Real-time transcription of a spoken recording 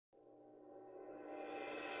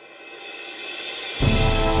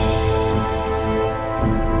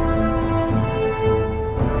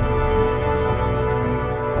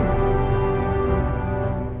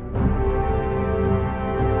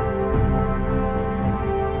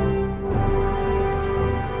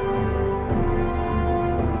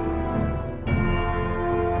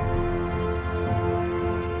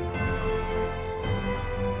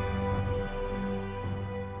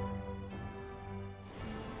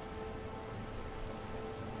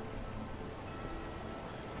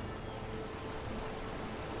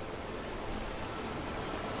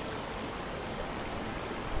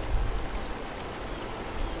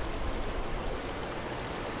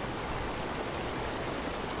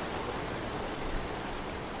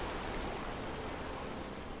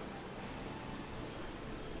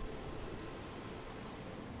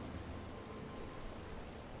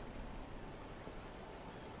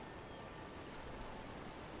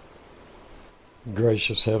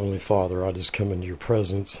Gracious Heavenly Father, I just come into your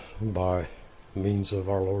presence by means of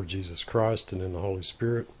our Lord Jesus Christ and in the Holy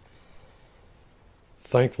Spirit.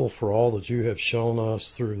 Thankful for all that you have shown us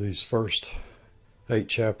through these first 8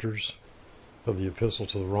 chapters of the Epistle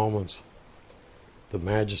to the Romans, the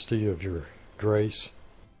majesty of your grace.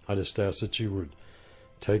 I just ask that you would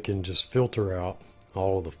take and just filter out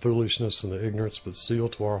all of the foolishness and the ignorance, but seal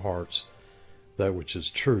to our hearts that which is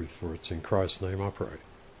truth, for it's in Christ's name I pray.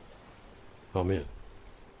 Amen.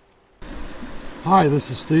 Hi,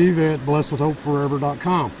 this is Steve at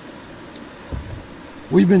BlessedHopeForever.com.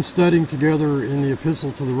 We've been studying together in the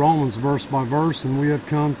Epistle to the Romans verse by verse, and we have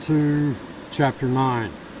come to chapter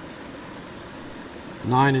 9.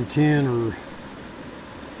 9 and 10 are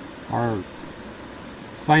our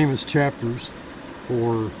famous chapters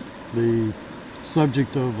for the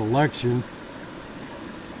subject of election.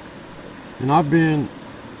 And I've been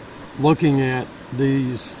looking at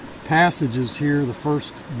these passages here, the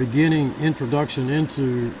first beginning introduction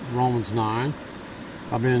into Romans 9.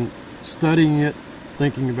 I've been studying it,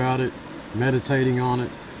 thinking about it, meditating on it,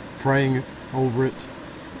 praying over it.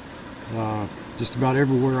 Just about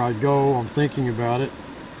everywhere I go, I'm thinking about it.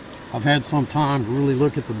 I've had some time to really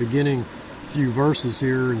look at the beginning few verses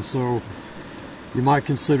here, and so you might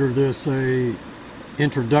consider this a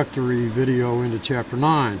introductory video into chapter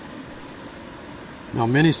 9. Now,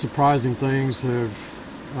 many surprising things have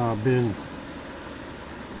been,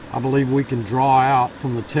 I believe we can draw out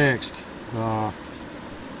from the text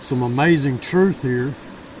some amazing truth here.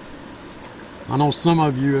 I know some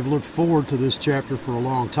of you have looked forward to this chapter for a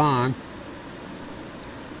long time.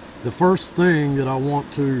 The first thing that I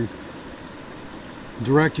want to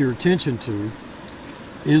direct your attention to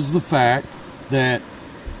is the fact that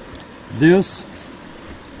this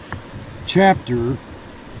chapter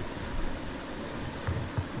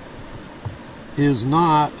is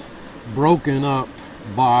not broken up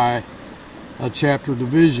by a chapter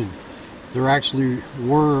division. There actually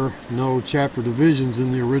were no chapter divisions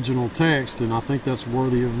in the original text, and I think that's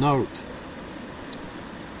worthy of note.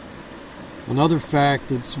 Another fact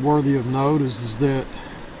that's worthy of note is that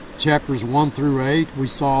chapters 1 through 8, we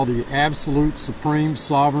saw the absolute supreme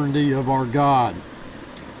sovereignty of our God.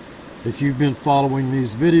 If you've been following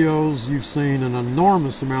these videos, you've seen an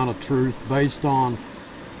enormous amount of truth based on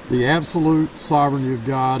the absolute sovereignty of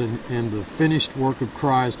God and the finished work of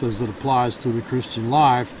Christ as it applies to the Christian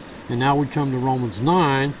life. And now we come to Romans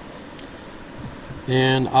 9,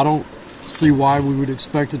 and I don't see why we would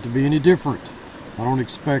expect it to be any different. I don't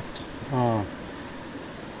expect,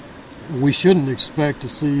 we shouldn't expect to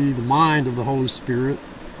see the mind of the Holy Spirit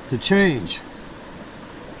to change.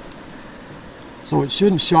 So it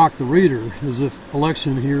shouldn't shock the reader as if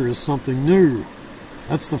election here is something new.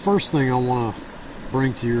 That's the first thing I want to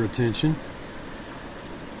bring to your attention.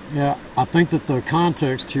 Yeah, I think that the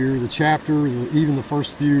context here, the chapter, even the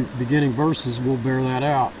first few beginning verses will bear that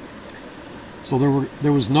out. So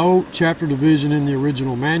there was no chapter division in the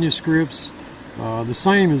original manuscripts. The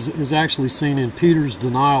same is actually seen in Peter's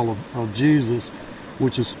denial of Jesus,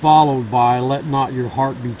 which is followed by "Let not your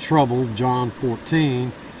heart be troubled," John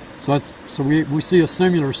 14. So we see a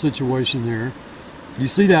similar situation there. You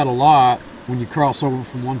see that a lot when you cross over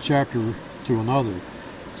from one chapter to another.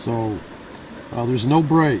 So there's no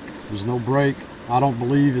break. There's no break. I don't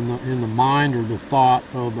believe in the mind or the thought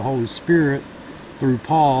of the Holy Spirit through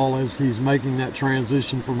Paul as he's making that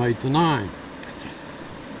transition from 8 to 9.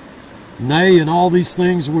 Nay, in all these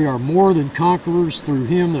things we are more than conquerors through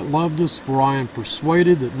him that loved us, for I am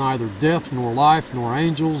persuaded that neither death nor life nor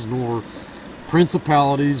angels nor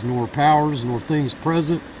principalities nor powers nor things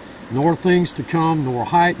present nor things to come nor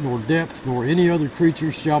height nor depth nor any other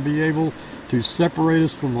creature shall be able to separate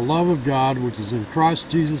us from the love of God which is in Christ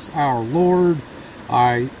Jesus our Lord.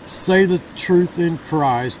 I say the truth in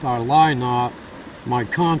Christ, I lie not, my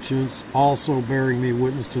conscience also bearing me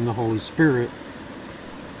witness in the Holy Spirit.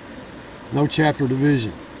 No chapter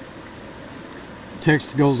division.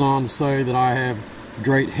 Text goes on to say that I have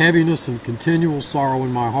great heaviness and continual sorrow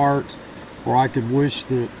in my heart, for I could wish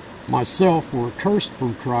that myself were accursed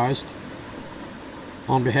from Christ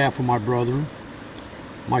on behalf of my brethren,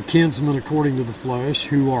 my kinsmen according to the flesh,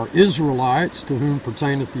 who are Israelites, to whom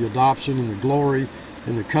pertaineth the adoption and the glory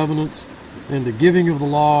and the covenants and the giving of the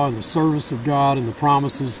law and the service of God and the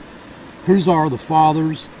promises, whose are the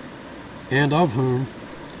fathers, and of whom,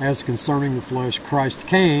 as concerning the flesh, Christ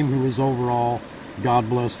came, who is over all, God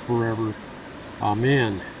blessed forever.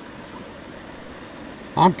 Amen.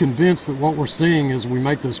 I'm convinced that what we're seeing as we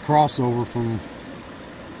make this crossover from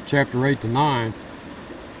chapter 8 to 9,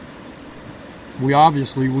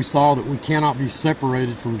 we saw that we cannot be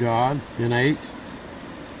separated from God in 8.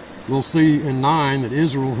 we'll see in 9 that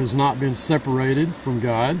Israel has not been separated from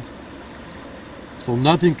God. So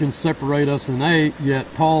nothing can separate us in 8,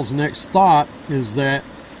 yet Paul's next thought is that,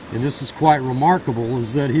 and this is quite remarkable,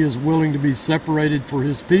 is that he is willing to be separated for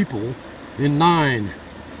his people in 9.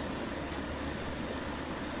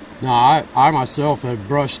 Now, I myself have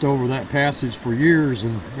brushed over that passage for years,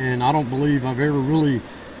 and I don't believe I've ever really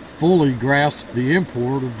fully grasped the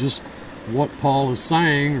import of just what Paul is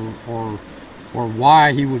saying or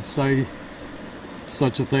why he would say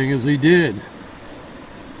such a thing as he did.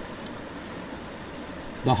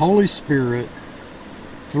 The Holy Spirit,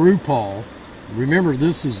 through Paul, remember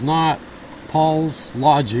this is not Paul's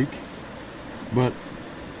logic, but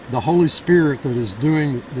the Holy Spirit that is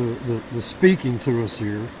doing the speaking to us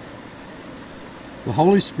here. The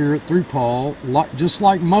Holy Spirit, through Paul, just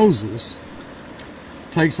like Moses,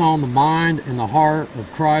 takes on the mind and the heart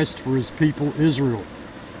of Christ for his people Israel.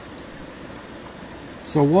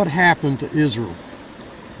 So what happened to Israel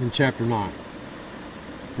in chapter 9?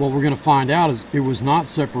 What we're going to find out is it was not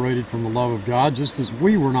separated from the love of God, just as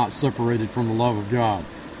we were not separated from the love of God.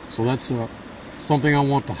 So that's something I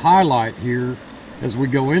want to highlight here as we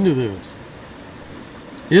go into this.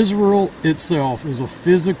 Israel itself is a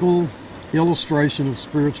physical illustration of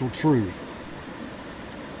spiritual truth.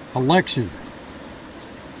 Election.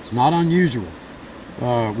 It's not unusual.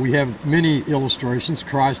 We have many illustrations.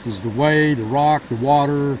 Christ is the way, the rock, the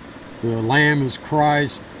water, the lamb is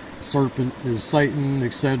Christ, the serpent is Satan,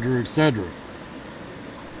 etc., etc.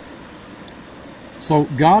 So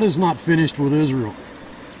God is not finished with Israel,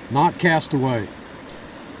 not cast away.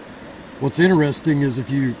 What's interesting is if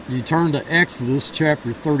you turn to Exodus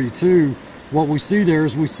chapter 32, what we see there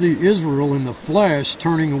is we see Israel in the flesh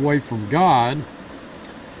turning away from God,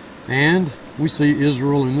 and we see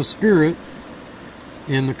Israel in the spirit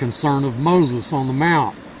in the concern of Moses on the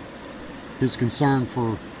mount, his concern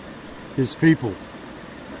for his people.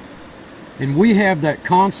 And we have that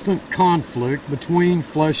constant conflict between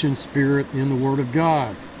flesh and spirit in the Word of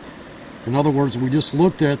God. In other words, we just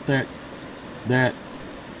looked at that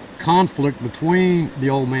conflict between the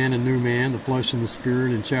old man and new man, the flesh and the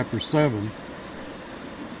spirit, in chapter 7.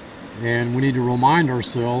 And we need to remind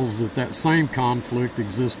ourselves that that same conflict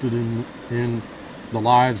existed in the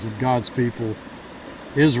lives of God's people,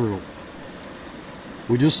 Israel.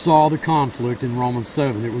 We just saw the conflict in Romans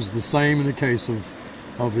 7. It was the same in the case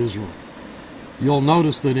of Israel. You'll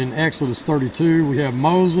notice that in Exodus 32 we have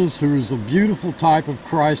Moses, who is a beautiful type of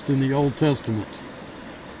Christ in the Old Testament,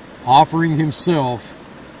 offering himself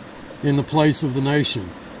in the place of the nation.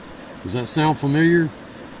 Does that sound familiar?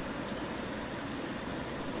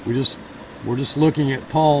 We're just looking at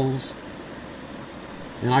Paul's,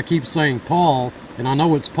 and I keep saying Paul, and I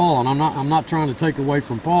know it's Paul, and I'm not trying to take away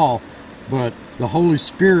from Paul, but the Holy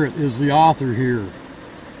Spirit is the author here.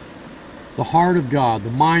 The heart of God, the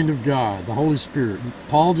mind of God, the Holy Spirit.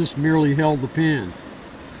 Paul just merely held the pen.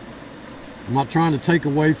 I'm not trying to take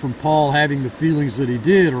away from Paul having the feelings that he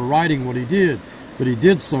did or writing what he did, but he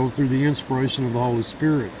did so through the inspiration of the Holy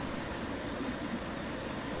Spirit.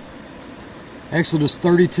 Exodus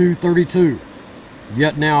 32:32.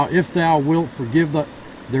 Yet now, if thou wilt forgive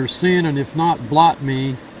their sin, and if not, blot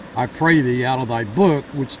me, I pray thee, out of thy book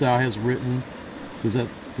which thou hast written.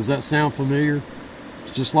 Does that sound familiar?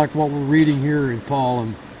 It's just like what we're reading here in Paul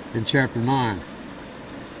in chapter 9,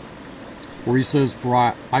 where he says,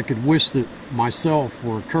 for I could wish that myself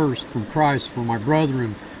were accursed from Christ for my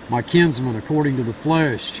brethren, my kinsmen, according to the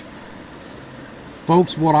flesh.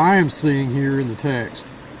 Folks, what I am seeing here in the text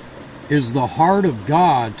is the heart of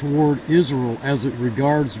God toward Israel as it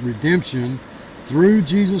regards redemption through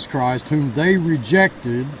Jesus Christ, whom they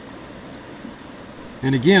rejected.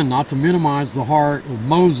 And again, not to minimize the heart of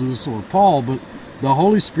Moses or Paul, but the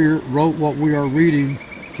Holy Spirit wrote what we are reading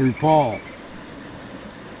through Paul.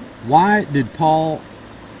 Why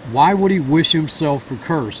would he wish himself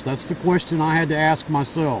accursed? That's the question I had to ask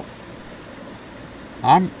myself.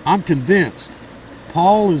 I'm convinced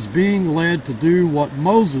Paul is being led to do what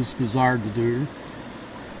Moses desired to do,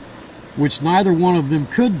 which neither one of them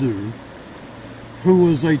could do, who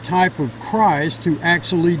was a type of Christ who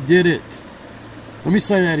actually did it. Let me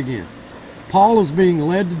say that again. Paul is being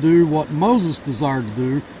led to do what Moses desired to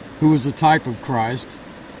do, who was a type of Christ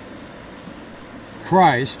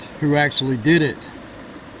who actually did it.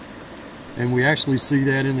 And we actually see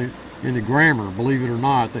that in the grammar, believe it or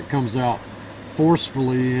not, that comes out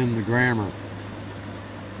forcefully in the grammar.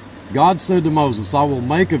 God said to Moses, I will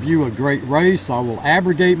make of you a great race. I will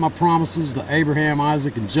abrogate my promises to Abraham,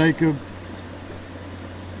 Isaac, and Jacob.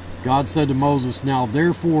 God said to Moses, now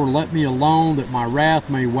therefore let me alone, that my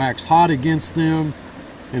wrath may wax hot against them,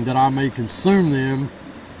 and that I may consume them.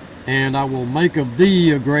 and I will make of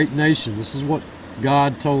thee a great nation. This is what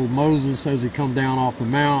God told Moses as he come down off the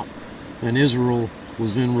mount, and Israel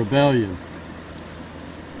was in rebellion.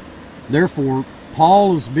 Therefore,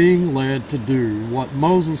 Paul is being led to do what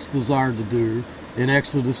Moses desired to do in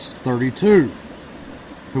Exodus 32,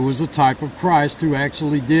 who was a type of Christ who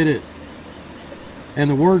actually did it. And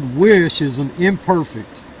the word wish is an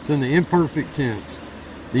imperfect. It's in the imperfect tense.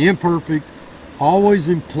 The imperfect always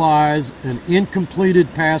implies an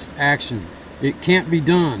incompleted past action. It can't be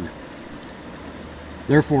done.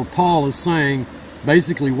 Therefore, Paul is saying,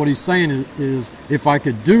 basically what he's saying is, if I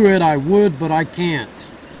could do it, I would, but I can't.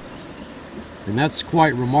 And that's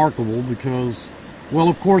quite remarkable because, well,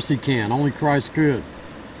 of course he can. Only Christ could.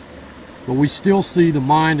 But we still see the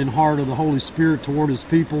mind and heart of the Holy Spirit toward his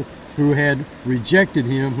people who had rejected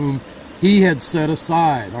him, whom he had set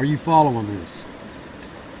aside. Are you following this?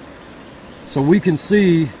 So we can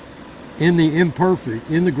see in the imperfect,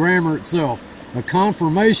 in the grammar itself, a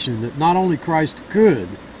confirmation that not only Christ could,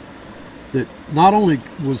 that not only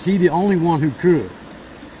was he the only one who could,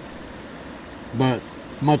 but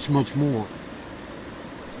much, much more.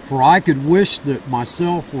 For I could wish that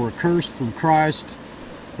myself were accursed from Christ.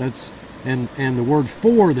 That's and the word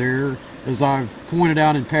for there, as I've pointed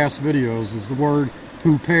out in past videos, is the word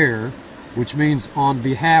huper, which means on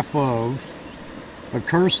behalf of,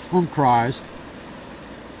 accursed from Christ,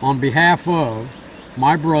 on behalf of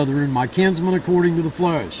my brethren, my kinsmen according to the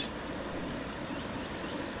flesh.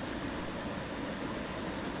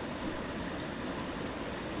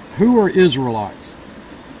 Who are Israelites?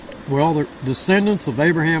 Well, they're descendants of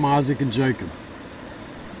Abraham, Isaac, and Jacob.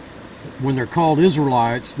 When they're called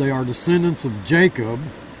Israelites, they are descendants of Jacob,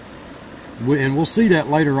 and we'll see that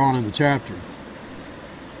later on in the chapter.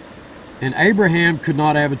 And Abraham could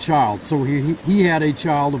not have a child, so he had a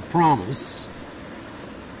child of promise.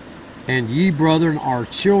 And ye, brethren, are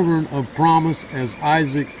children of promise, as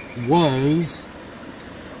Isaac was.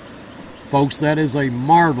 Folks, that is a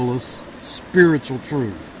marvelous spiritual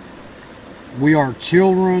truth. We are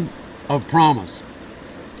children of promise.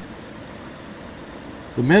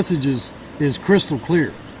 The message is crystal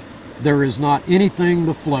clear. There is not anything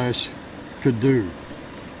the flesh could do.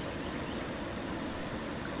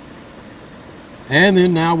 And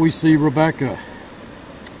then now we see Rebekah.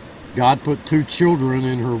 God put 2 children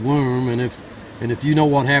in her womb, and if you know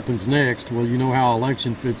what happens next, well, you know how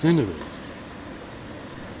election fits into this.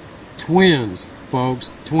 Twins,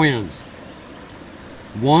 folks, twins.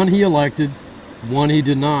 One he elected, one he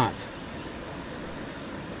did not.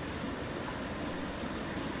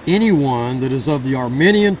 Anyone that is of the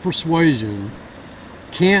Arminian persuasion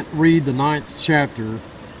can't read the 9th chapter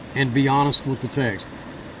and be honest with the text.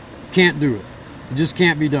 Can't do it. It just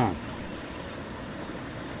can't be done.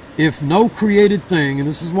 If no created thing, and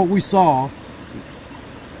this is what we saw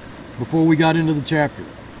before we got into the chapter,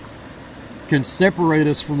 can separate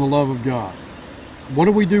us from the love of God, what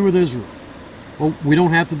do we do with Israel? Well, we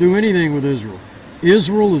don't have to do anything with Israel.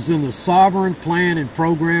 Israel is in the sovereign plan and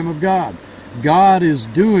program of God. God is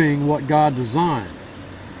doing what God designed.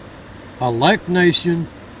 Elect nation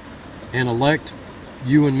and elect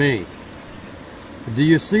you and me. Do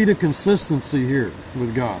you see the consistency here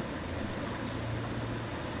with God?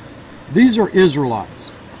 These are Israelites.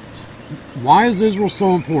 Why is Israel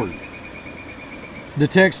so important? The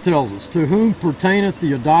text tells us, to whom pertaineth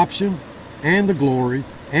the adoption and the glory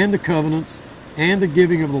and the covenants and the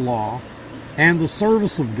giving of the law and the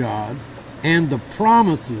service of God and the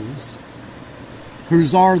promises,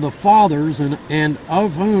 whose are the fathers, and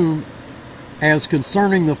of whom, as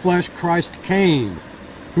concerning the flesh, Christ came,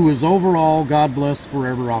 who is over all, God blessed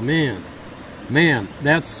forever. Amen. Man,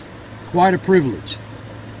 that's quite a privilege.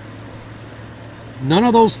 None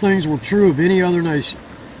of those things were true of any other nation.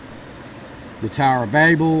 The Tower of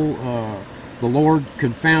Babel, the Lord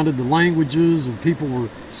confounded the languages, and people were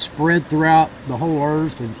spread throughout the whole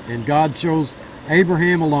earth, and God chose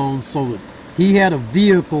Abraham alone so that he had a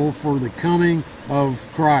vehicle for the coming of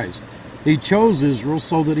Christ. He chose Israel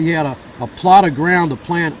so that he had a plot of ground to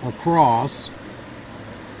plant across.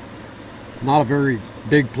 Not a very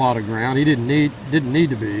big plot of ground. He didn't need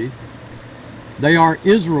to be. They are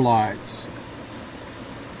Israelites.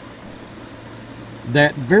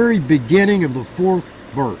 That very beginning of the 4th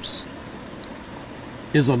verse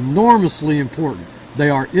is enormously important. They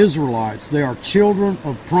are Israelites. They are children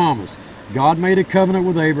of promise. God made a covenant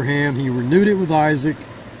with Abraham. He renewed it with Isaac.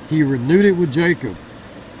 He renewed it with Jacob.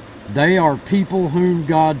 They are people whom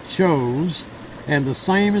God chose, and the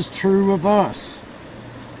same is true of us.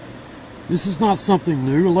 This is not something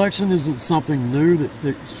new. Election isn't something new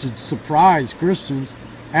that should surprise Christians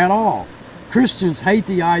at all. Christians hate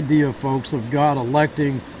the idea, folks, of God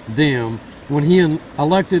electing them when he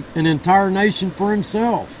elected an entire nation for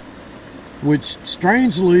himself, which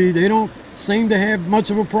strangely they don't seem to have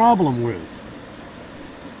much of a problem with.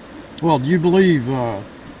 Well, do you believe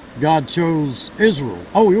God chose Israel?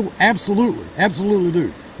 Oh, absolutely. Absolutely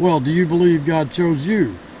do. Well, do you believe God chose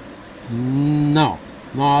you? No.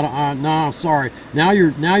 No, sorry. Now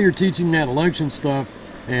you're teaching that election stuff,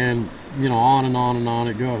 and on and on and on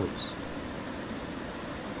it goes.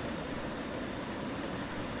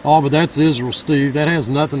 Oh, but that's Israel, Steve. That has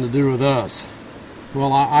nothing to do with us.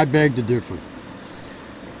 Well, I beg to differ.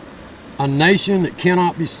 A nation that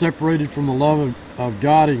cannot be separated from the love of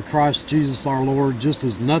God in Christ Jesus our Lord, just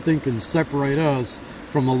as nothing can separate us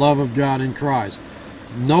from the love of God in Christ.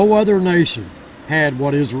 No other nation had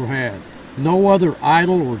what Israel had. No other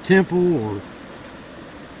idol or temple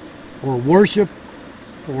or worship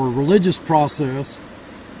or religious process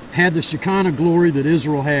had the Shekinah glory that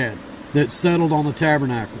Israel had, that settled on the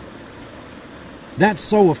tabernacle. That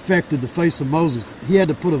so affected the face of Moses, he had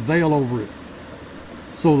to put a veil over it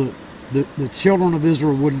so that the children of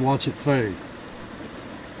Israel wouldn't watch it fade.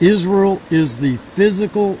 Israel is the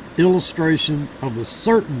physical illustration of the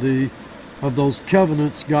certainty of those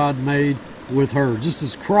covenants God made with her, just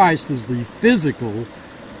as Christ is the physical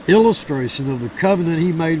illustration of the covenant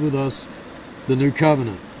he made with us, the new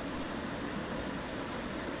covenant.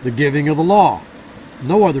 The giving of the law.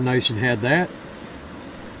 No other nation had that.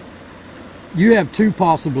 You have two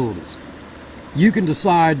possibilities. You can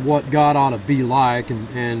decide what God ought to be like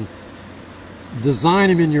and design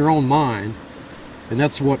him in your own mind, and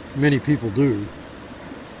that's what many people do.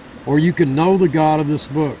 Or you can know the God of this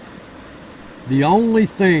book. The only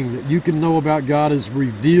thing that you can know about God is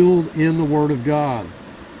revealed in the Word of God.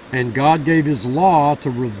 And God gave his law to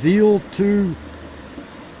reveal to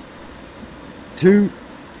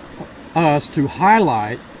us, to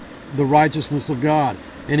highlight the righteousness of God.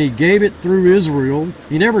 And he gave it through Israel.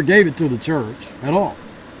 He never gave it to the church at all.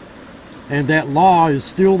 And that law is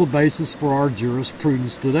still the basis for our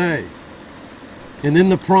jurisprudence today. And then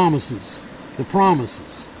the promises. The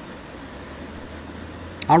promises.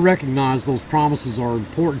 I recognize those promises are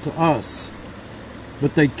important to us,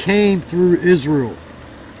 but they came through Israel,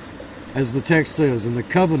 as the text says, and the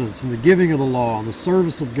covenants and the giving of the law and the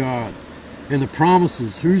service of God and the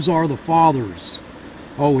promises. Whose are the fathers?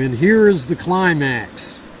 Oh, and here is the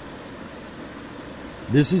climax.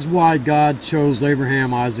 This is why God chose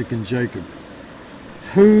Abraham, Isaac, and Jacob,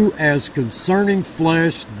 who, as concerning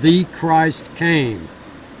flesh, the Christ came,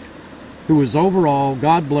 who is over all,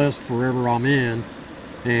 God blessed forever, amen.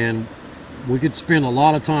 And we could spend a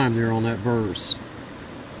lot of time there on that verse.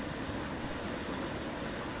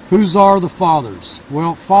 Whose are the fathers?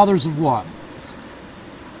 Well, fathers of what?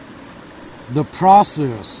 The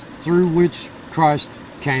process through which Christ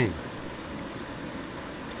came.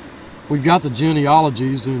 We've got the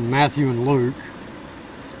genealogies in Matthew and Luke.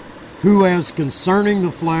 Who, as concerning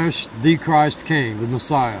the flesh, the Christ came, the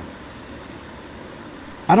Messiah.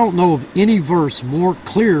 I don't know of any verse more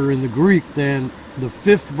clear in the Greek than the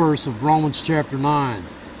 5th verse of Romans chapter 9.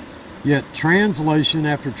 Yet translation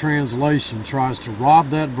after translation tries to rob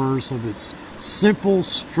that verse of its simple,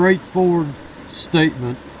 straightforward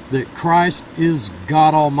statement that Christ is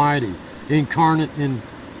God Almighty, incarnate in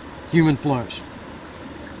human flesh.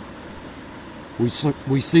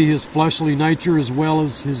 We see his fleshly nature as well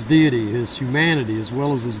as his deity, his humanity as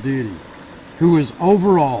well as his deity, who is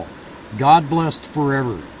over all, God blessed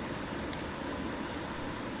forever.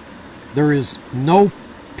 There is no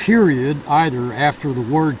period either after the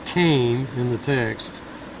word came in the text.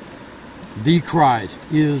 The Christ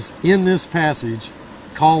is, in this passage,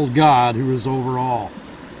 called God, who is over all.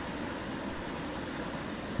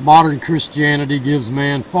 Modern Christianity gives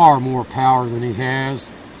man far more power than he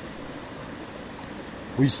has.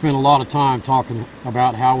 We spent a lot of time talking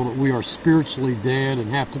about how we are spiritually dead and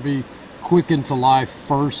have to be quickened to life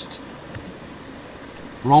first.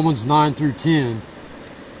 Romans 9 through 10,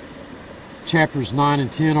 chapters 9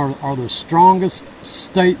 and 10 are the strongest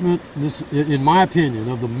statement, this, in my opinion,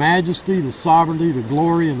 of the majesty, the sovereignty, the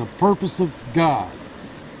glory, and the purpose of God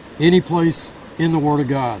any place in the Word of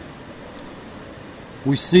God.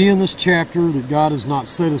 We see in this chapter that God has not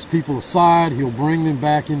set his people aside. He'll bring them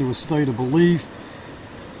back into a state of belief.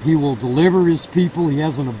 He will deliver his people. He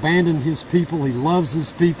hasn't abandoned his people. He loves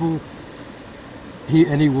his people.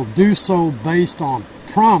 And he will do so based on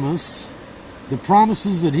promise, the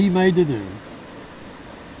promises that he made to them,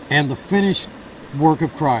 and the finished work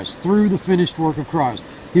of Christ, through the finished work of Christ.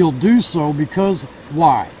 He'll do so because,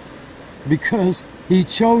 why? Because he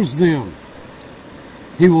chose them.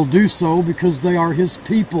 He will do so because they are his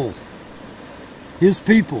people. his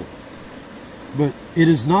people. But it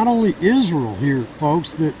is not only Israel here,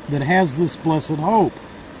 folks, that has this blessed hope.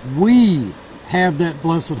 We have that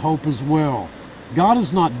blessed hope as well. God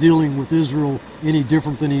is not dealing with Israel any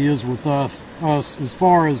different than he is with us as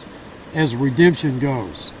far as redemption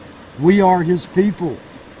goes. We are his people.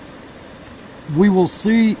 We will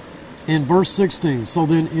see in verse 16, so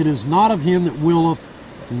then it is not of him that willeth,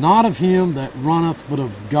 not of him that runneth, but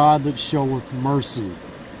of God that showeth mercy.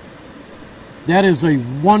 That is a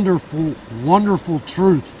wonderful, wonderful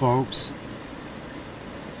truth, folks.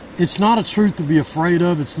 It's not a truth to be afraid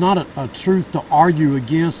of. It's not a truth to argue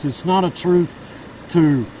against. It's not a truth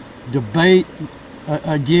to debate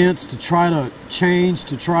against, to try to change,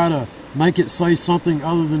 to try to make it say something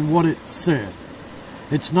other than what it said.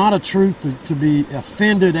 It's not a truth to be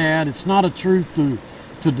offended at. It's not a truth to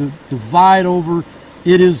divide over.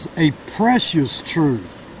 It is a precious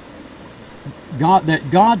truth.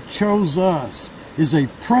 That God chose us is a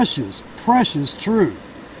precious, precious truth.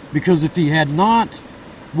 Because if he had not,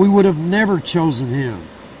 we would have never chosen him.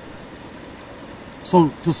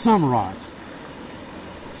 So, to summarize,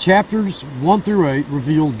 chapters 1 through 8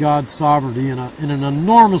 revealed God's sovereignty in an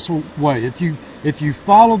enormous way. If you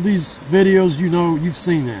followed these videos, you know you've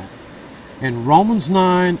seen that. And Romans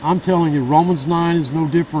 9, I'm telling you, Romans 9 is no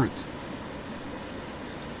different.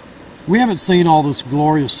 We haven't seen all this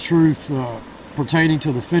glorious truth pertaining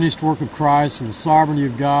to the finished work of Christ and the sovereignty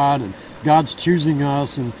of God and God's choosing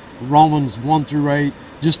us in Romans 1 through 8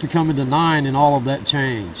 just to come into 9 and all of that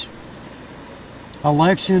change.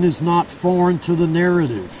 Election is not foreign to the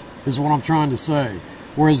narrative, is what I'm trying to say.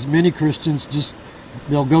 Whereas many Christians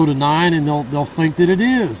they'll go to 9 and they'll think that it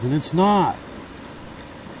is, and it's not.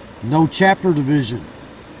 No chapter division.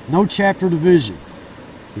 No chapter division.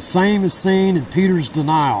 The same is seen in Peter's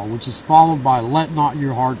denial, which is followed by let not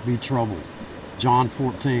your heart be troubled. John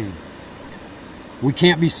 14. We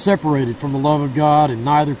can't be separated from the love of God, and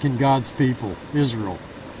neither can God's people, Israel.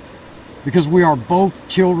 Because we are both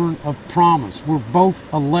children of promise. We're both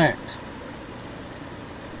elect.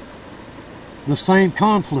 The same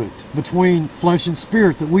conflict between flesh and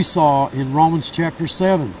spirit that we saw in Romans chapter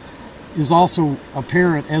 7 is also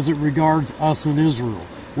apparent as it regards us in Israel.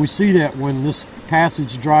 We see that when this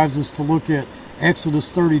passage drives us to look at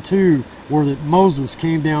Exodus 32, where that Moses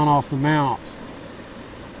came down off the mount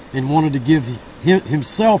and wanted to give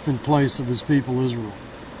himself in place of his people Israel.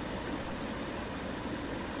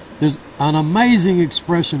 There's an amazing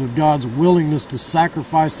expression of God's willingness to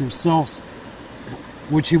sacrifice himself,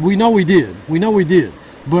 which we know he did. We know he did.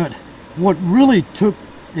 But what really took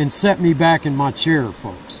and set me back in my chair,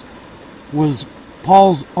 folks, was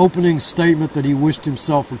Paul's opening statement that he wished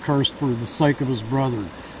himself accursed for the sake of his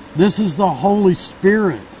brethren. This is the Holy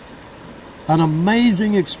Spirit. An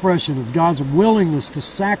amazing expression of God's willingness to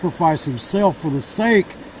sacrifice himself for the sake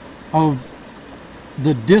of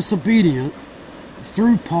the disobedient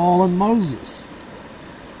through Paul and Moses.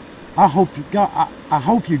 I hope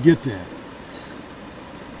you get that.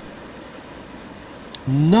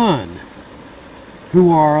 None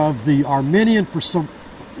who are of the Arminian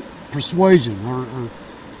persuasion or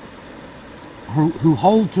who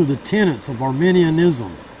hold to the tenets of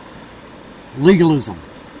Arminianism, legalism,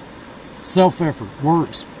 self-effort,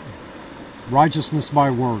 works, righteousness by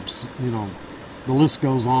works, the list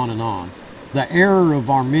goes on and on. The error of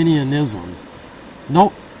Arminianism.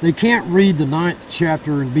 No, they can't read the 9th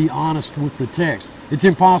chapter and be honest with the text. It's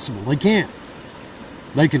impossible. They can't.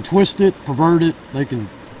 They can twist it, pervert it. They can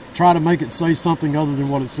try to make it say something other than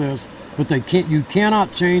what it says, but they can't. You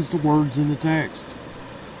cannot change the words in the text.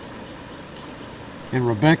 And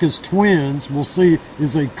Rebecca's twins, we'll see,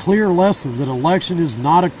 is a clear lesson that election is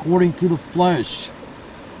not according to the flesh.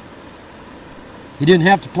 He didn't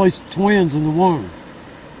have to place twins in the womb.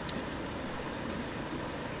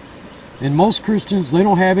 And most Christians, they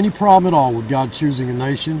don't have any problem at all with God choosing a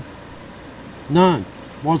nation. None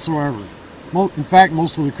whatsoever. In fact,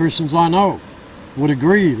 most of the Christians I know would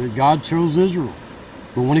agree that God chose Israel.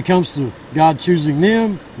 But when it comes to God choosing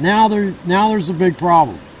them, now there's a big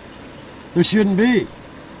problem. There shouldn't be.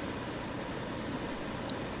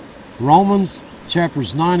 Romans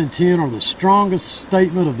chapters 9 and 10 are the strongest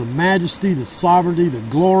statement of the majesty, the sovereignty, the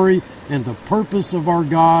glory, and the purpose of our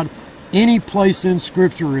God any place in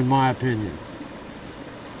Scripture, in my opinion.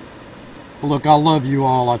 Well, look, I love you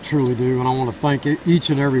all, I truly do, and I want to thank each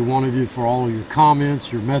and every one of you for all of your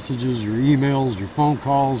comments, your messages, your emails, your phone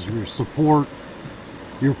calls, your support,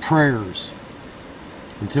 your prayers.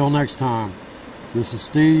 Until next time, this is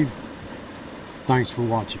Steve. Thanks for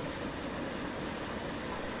watching.